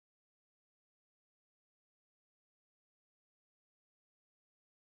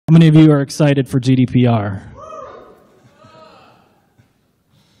How many of you are excited for GDPR?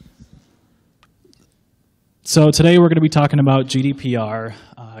 So today we're going to be talking about GDPR,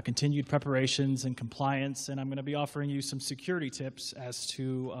 continued preparations and compliance, and I'm going to be offering you some security tips as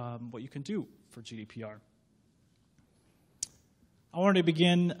to what you can do for GDPR. I wanted to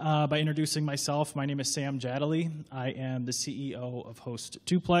begin by introducing myself. My name is Sam Jadali. I am the CEO of Host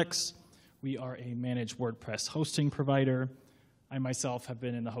Duplex. We are a managed WordPress hosting provider. I myself have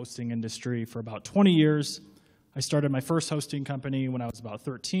been in the hosting industry for about 20 years. I started my first hosting company when I was about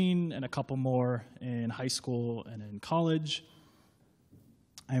 13 and a couple more in high school and in college.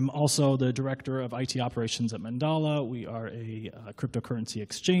 I'm also the director of IT operations at Mandala. We are a cryptocurrency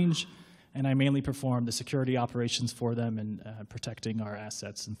exchange, and I mainly perform the security operations for them and protecting our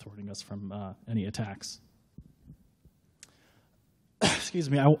assets and thwarting us from any attacks. Excuse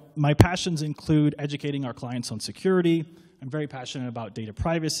me. My passions include educating our clients on security. I'm very passionate about data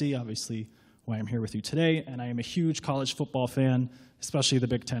privacy, obviously why I'm here with you today, and I am a huge college football fan, especially the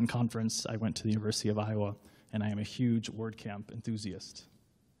Big Ten Conference. I went to the University of Iowa, and I am a huge WordCamp enthusiast.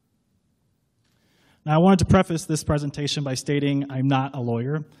 Now, I wanted to preface this presentation by stating I'm not a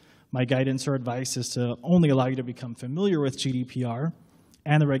lawyer. My guidance or advice is to only allow you to become familiar with GDPR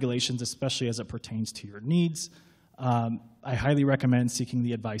and the regulations, especially as it pertains to your needs. I highly recommend seeking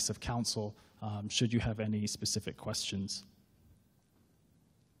the advice of counsel should you have any specific questions.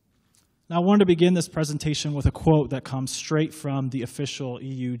 Now, I wanted to begin this presentation with a quote that comes straight from the official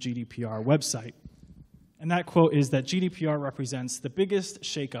EU GDPR website. And that quote is that GDPR represents the biggest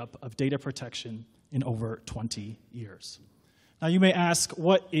shakeup of data protection in over 20 years. Now, you may ask,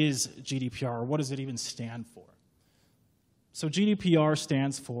 what is GDPR, or what does it even stand for? So GDPR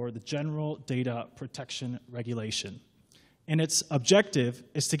stands for the General Data Protection Regulation. And its objective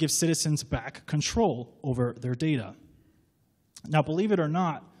is to give citizens back control over their data. Now, believe it or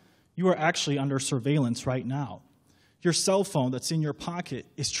not, you are actually under surveillance right now. Your cell phone that's in your pocket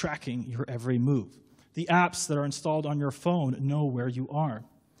is tracking your every move. The apps that are installed on your phone know where you are.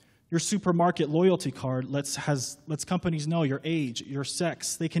 Your supermarket loyalty card lets companies know your age, your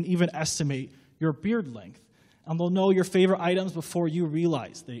sex. They can even estimate your beard length. And they'll know your favorite items before you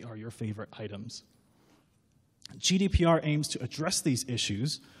realize they are your favorite items. GDPR aims to address these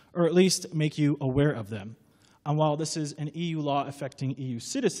issues, or at least make you aware of them. And while this is an EU law affecting EU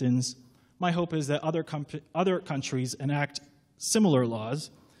citizens, my hope is that other countries enact similar laws,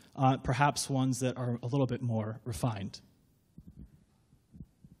 perhaps ones that are a little bit more refined.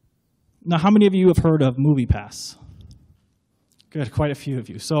 Now, how many of you have heard of MoviePass? Good, quite a few of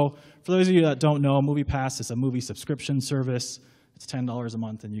you. So for those of you that don't know, MoviePass is a movie subscription service. It's $10 a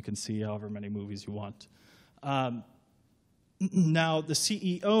month, and you can see however many movies you want. Now, the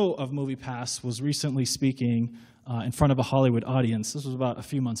CEO of MoviePass was recently speaking in front of a Hollywood audience. This was about a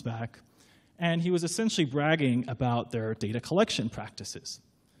few months back. And he was essentially bragging about their data collection practices.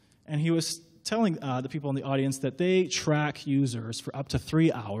 And he was telling the people in the audience that they track users for up to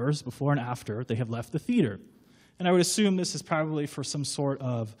 3 hours before and after they have left the theater. And I would assume this is probably for some sort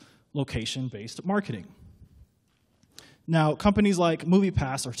of location-based marketing. Now, companies like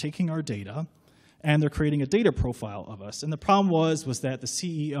MoviePass are taking our data, and they're creating a data profile of us. And the problem was that the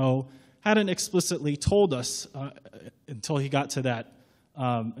CEO hadn't explicitly told us until he got to that,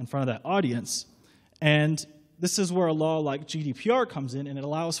 in front of that audience. And this is where a law like GDPR comes in, and it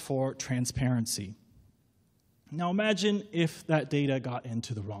allows for transparency. Now imagine if that data got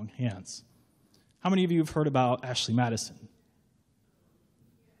into the wrong hands. How many of you have heard about Ashley Madison?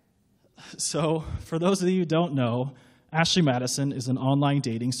 So for those of you who don't know, Ashley Madison is an online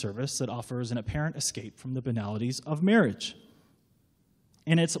dating service that offers an apparent escape from the banalities of marriage.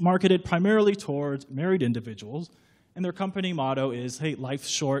 And it's marketed primarily towards married individuals, and their company motto is, hey, life's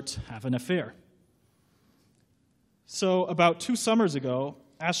short, have an affair. So about 2 summers ago,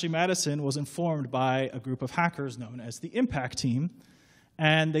 Ashley Madison was informed by a group of hackers known as the Impact Team,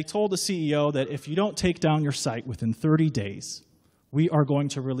 and they told the CEO that if you don't take down your site within 30 days, we are going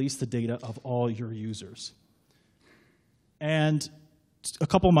to release the data of all your users. And a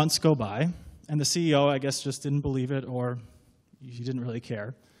couple months go by, and the CEO, I guess, just didn't believe it, or he didn't really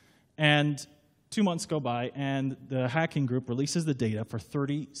care. And 2 months go by, and the hacking group releases the data for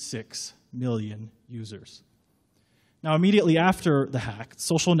 36 million users. Now, immediately after the hack,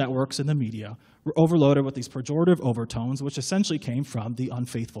 social networks and the media were overloaded with these pejorative overtones, which essentially came from the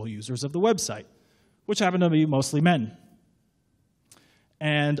unfaithful users of the website, which happened to be mostly men.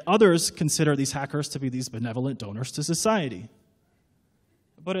 And others consider these hackers to be these benevolent donors to society.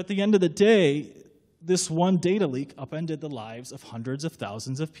 But at the end of the day, this one data leak upended the lives of hundreds of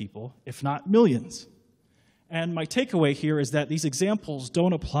thousands of people, if not millions. And my takeaway here is that these examples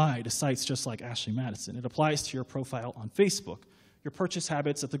don't apply to sites just like Ashley Madison. It applies to your profile on Facebook, your purchase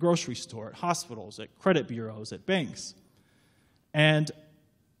habits at the grocery store, at hospitals, at credit bureaus, at banks. And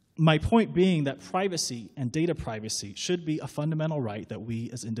my point being that privacy and data privacy should be a fundamental right that we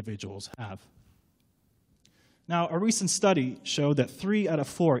as individuals have. Now, a recent study showed that 3 out of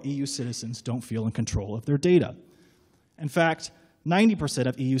 4 EU citizens don't feel in control of their data. In fact, 90%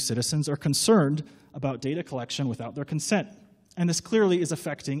 of EU citizens are concerned about data collection without their consent. And this clearly is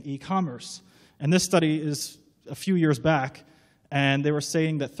affecting e-commerce. And this study is a few years back, and they were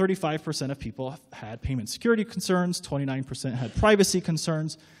saying that 35% of people had payment security concerns, 29% had privacy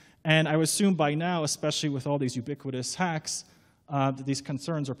concerns, and I would assume by now, especially with all these ubiquitous hacks, that these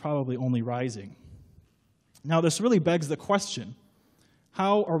concerns are probably only rising. Now, this really begs the question,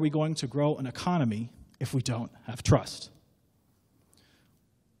 how are we going to grow an economy if we don't have trust?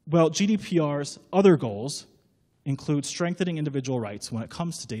 Well, GDPR's other goals include strengthening individual rights when it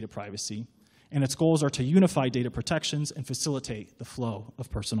comes to data privacy, and its goals are to unify data protections and facilitate the flow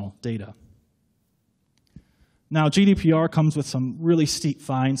of personal data. Now, GDPR comes with some really steep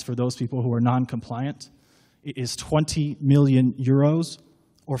fines for those people who are non-compliant. It is 20 million euros,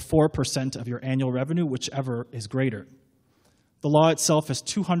 or 4% of your annual revenue, whichever is greater. The law itself is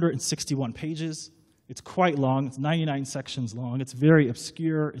 261 pages. It's quite long. It's 99 sections long. It's very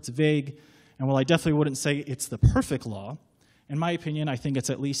obscure. It's vague. And while I definitely wouldn't say it's the perfect law, in my opinion, I think it's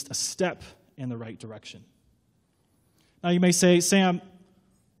at least a step in the right direction. Now, you may say, Sam,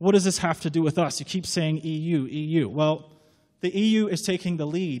 what does this have to do with us? You keep saying EU, EU. Well, the EU is taking the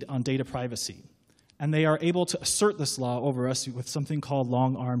lead on data privacy, and they are able to assert this law over us with something called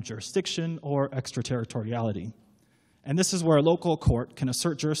long-arm jurisdiction or extraterritoriality. And this is where a local court can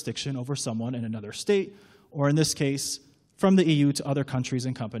assert jurisdiction over someone in another state, or in this case, from the EU to other countries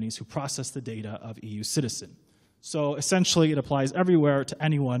and companies who process the data of EU citizens. So essentially, it applies everywhere to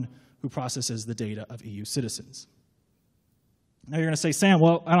anyone who processes the data of EU citizens. Now you're going to say, Sam,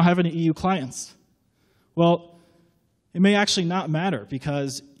 well, I don't have any EU clients. Well, it may actually not matter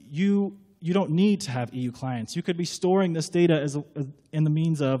because you don't need to have EU clients. You could be storing this data in the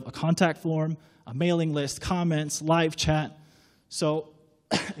means of a contact form, a mailing list, comments, live chat. So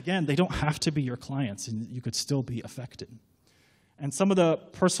again, they don't have to be your clients, and you could still be affected. And some of the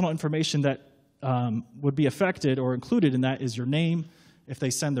personal information that would be affected or included in that is your name, if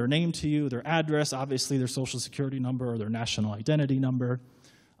they send their name to you, their address, obviously their social security number or their national identity number.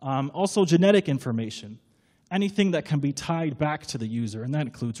 Also genetic information, anything that can be tied back to the user, and that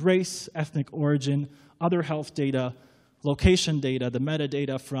includes race, ethnic origin, other health data, location data, the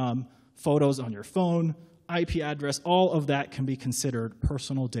metadata from photos on your phone, IP address, all of that can be considered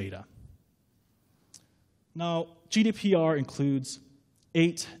personal data. Now, GDPR includes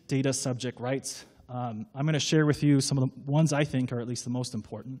 8 data subject rights. I'm going to share with you some of the ones I think are at least the most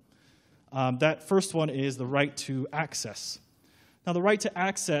important. That first one is the right to access. Now, the right to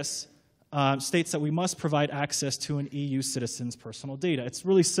access states that we must provide access to an EU citizen's personal data. It's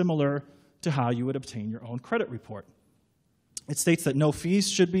really similar to how you would obtain your own credit report. It states that no fees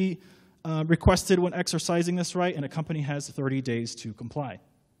should be requested when exercising this right, and a company has 30 days to comply.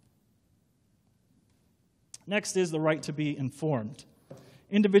 Next is the right to be informed.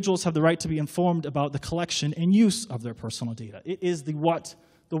 Individuals have the right to be informed about the collection and use of their personal data. It is the what,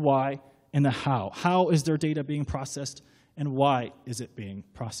 the why, and the how. How is their data being processed, and why is it being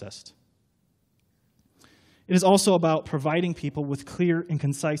processed? It is also about providing people with clear and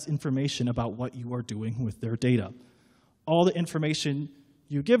concise information about what you are doing with their data. All the information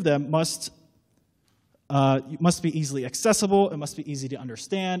you give them must be easily accessible, it must be easy to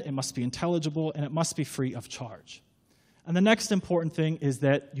understand, it must be intelligible, and it must be free of charge. And the next important thing is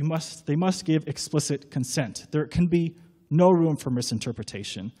that they must give explicit consent. There can be no room for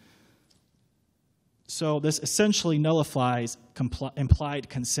misinterpretation. So this essentially nullifies implied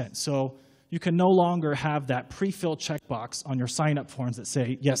consent. So you can no longer have that pre-filled checkbox on your sign-up forms that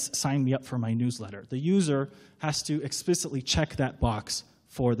say, yes, sign me up for my newsletter. The user has to explicitly check that box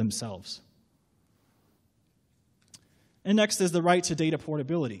for themselves. And next is the right to data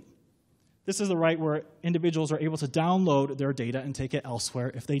portability. This is the right where individuals are able to download their data and take it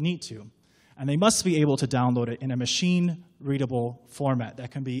elsewhere if they need to. And they must be able to download it in a machine-readable format.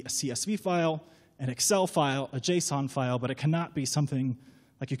 That can be a CSV file, an Excel file, a JSON file, but it cannot be something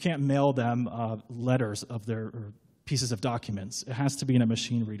like you can't mail them letters of or pieces of documents. It has to be in a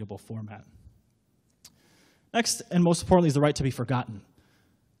machine-readable format. Next, and most importantly, is the right to be forgotten.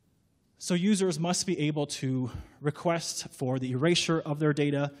 So users must be able to request for the erasure of their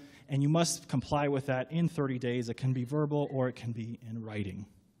data, and you must comply with that in 30 days. It can be verbal or it can be in writing.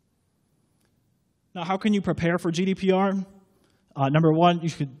 Now, how can you prepare for GDPR? Number one, you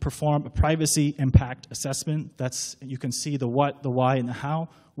should perform a privacy impact assessment. You can see the what, the why, and the how.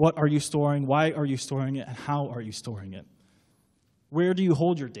 What are you storing? Why are you storing it? And how are you storing it? Where do you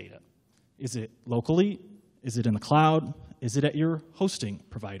hold your data? Is it locally? Is it in the cloud? Is it at your hosting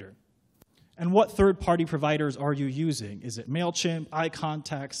provider? And what third-party providers are you using? Is it MailChimp,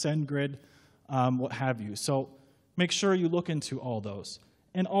 iContact, SendGrid, what have you? So make sure you look into all those.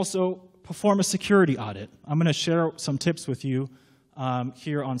 And also perform a security audit. I'm going to share some tips with you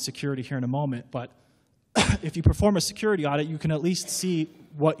here on security here in a moment, but if you perform a security audit, you can at least see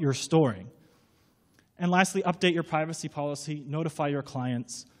what you're storing. And lastly, update your privacy policy, notify your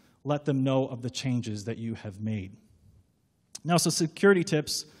clients, let them know of the changes that you have made. Now, so security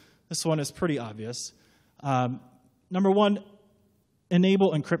tips, this one is pretty obvious. Number one,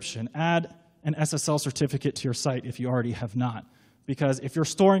 enable encryption. Add an SSL certificate to your site if you already have not. Because if you're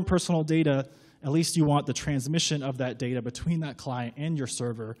storing personal data, at least you want the transmission of that data between that client and your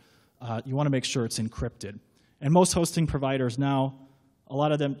server. You want to make sure it's encrypted. And most hosting providers now, a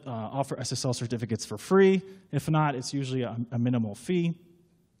lot of them offer SSL certificates for free. If not, it's usually a minimal fee.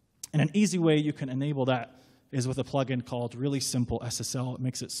 And an easy way you can enable that is with a plugin called Really Simple SSL. It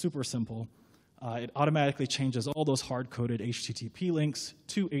makes it super simple. It automatically changes all those hard-coded HTTP links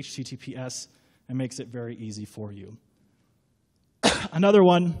to HTTPS and makes it very easy for you. Another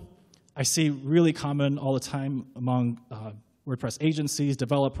one I see really common all the time among WordPress agencies,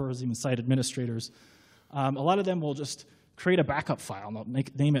 developers, even site administrators. A lot of them will just create a backup file, and they'll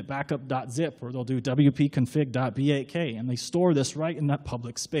name it backup.zip, or they'll do wp-config.bak, and they store this right in that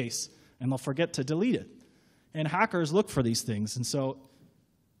public space, and they'll forget to delete it. And hackers look for these things, and so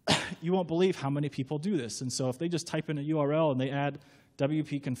you won't believe how many people do this. And so if they just type in a URL and they add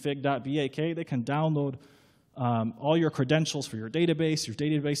wp-config.bak, they can download all your credentials for your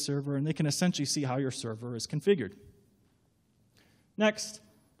database server, and they can essentially see how your server is configured. Next,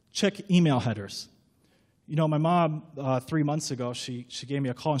 check email headers. You know, my mom, 3 months ago, she gave me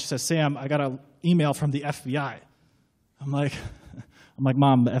a call and she said, "Sam, I got an email from the FBI." I'm like,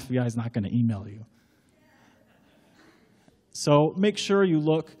 "Mom, the FBI is not going to email you." So make sure you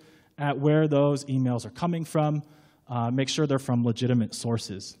look at where those emails are coming from. Make sure they're from legitimate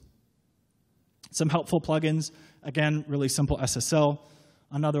sources. Some helpful plugins, again, really simple SSL.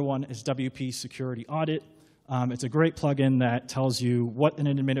 Another one is WP Security Audit. It's a great plugin that tells you what an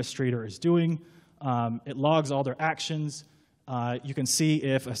administrator is doing. It logs all their actions. You can see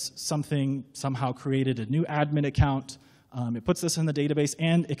if something somehow created a new admin account. It puts this in the database,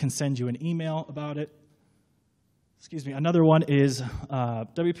 and it can send you an email about it. Excuse me. Another one is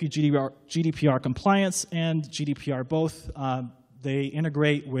WP GDPR compliance and GDPR both. They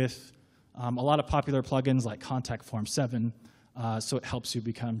integrate with a lot of popular plugins like Contact Form 7, so it helps you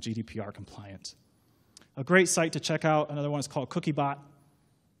become GDPR compliant. A great site to check out, another one is called CookieBot.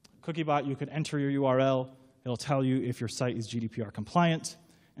 CookieBot, you can enter your URL. It'll tell you if your site is GDPR compliant,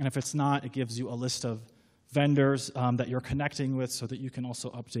 and if it's not, it gives you a list of vendors that you're connecting with so that you can also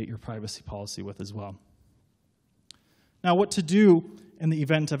update your privacy policy with as well. Now, what to do in the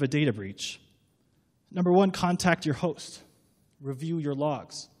event of a data breach? Number one, contact your host. Review your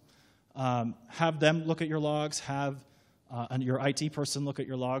logs. Have them look at your logs, have your IT person look at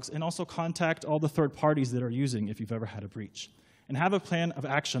your logs, and also contact all the third parties that are using if you've ever had a breach. And have a plan of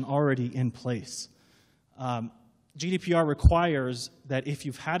action already in place. GDPR requires that if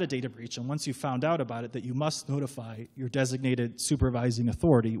you've had a data breach, and once you've found out about it, that you must notify your designated supervising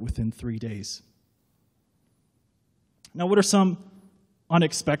authority within 3 days. Now, what are some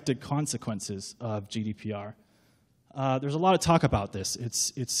unexpected consequences of GDPR? There's a lot of talk about this.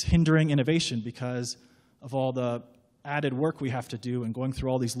 It's hindering innovation because of all the added work we have to do and going through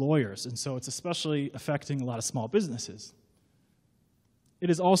all these lawyers. And so it's especially affecting a lot of small businesses. It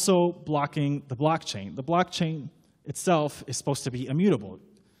is also blocking the blockchain. The blockchain itself is supposed to be immutable.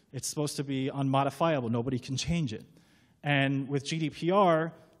 It's supposed to be unmodifiable. Nobody can change it. And with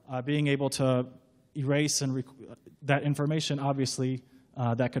GDPR, being able to erase and that information, obviously,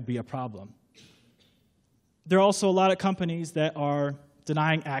 that could be a problem. There are also a lot of companies that are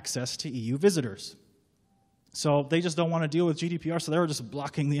denying access to EU visitors. So they just don't want to deal with GDPR, so they're just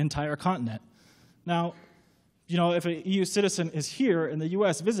blocking the entire continent. Now, you know, if an EU citizen is here in the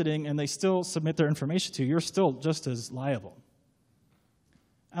US visiting and they still submit their information to you, you're still just as liable.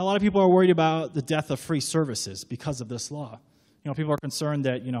 And a lot of people are worried about the death of free services because of this law. You know, people are concerned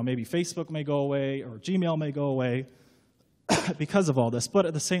that, you know, maybe Facebook may go away or Gmail may go away because of all this. But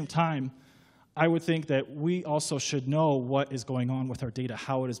at the same time, I would think that we also should know what is going on with our data,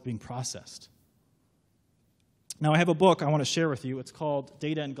 how it is being processed. Now, I have a book I want to share with you. It's called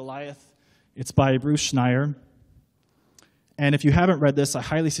Data and Goliath. It's by Bruce Schneier. And if you haven't read this, I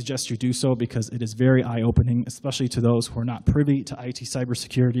highly suggest you do so because it is very eye-opening, especially to those who are not privy to IT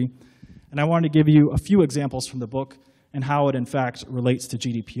cybersecurity. And I want to give you a few examples from the book and how it, in fact, relates to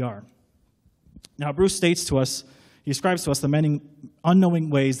GDPR. Now, Bruce states to us, he describes to us the many unknowing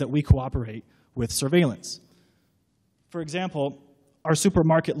ways that we cooperate with surveillance. For example, our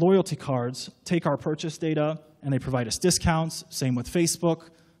supermarket loyalty cards take our purchase data and they provide us discounts. Same with Facebook.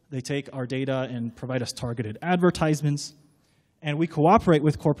 They take our data and provide us targeted advertisements. And we cooperate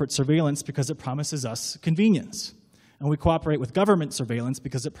with corporate surveillance because it promises us convenience. And we cooperate with government surveillance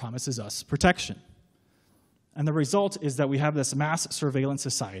because it promises us protection. And the result is that we have this mass surveillance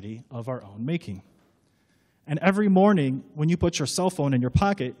society of our own making. And every morning, when you put your cell phone in your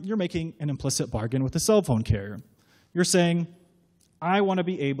pocket, you're making an implicit bargain with the cell phone carrier. You're saying, I want to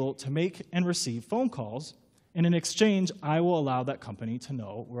be able to make and receive phone calls, and in exchange, I will allow that company to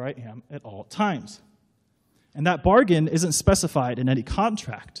know where I am at all times. And that bargain isn't specified in any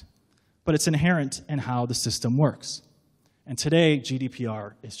contract, but it's inherent in how the system works. And today,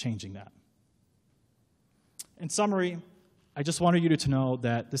 GDPR is changing that. In summary, I just wanted you to know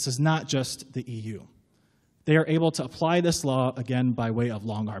that this is not just the EU. They are able to apply this law, again, by way of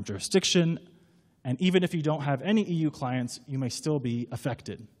long-arm jurisdiction, and even if you don't have any EU clients, you may still be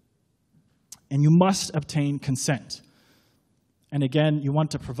affected. And you must obtain consent. And again, you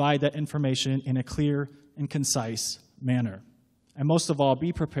want to provide that information in a clear and concise manner. And most of all,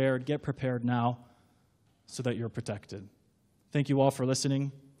 be prepared, get prepared now, so that you're protected. Thank you all for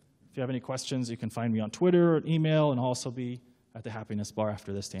listening. If you have any questions, you can find me on Twitter or email, and I'll also be at the Happiness Bar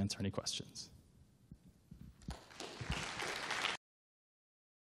after this to answer any questions.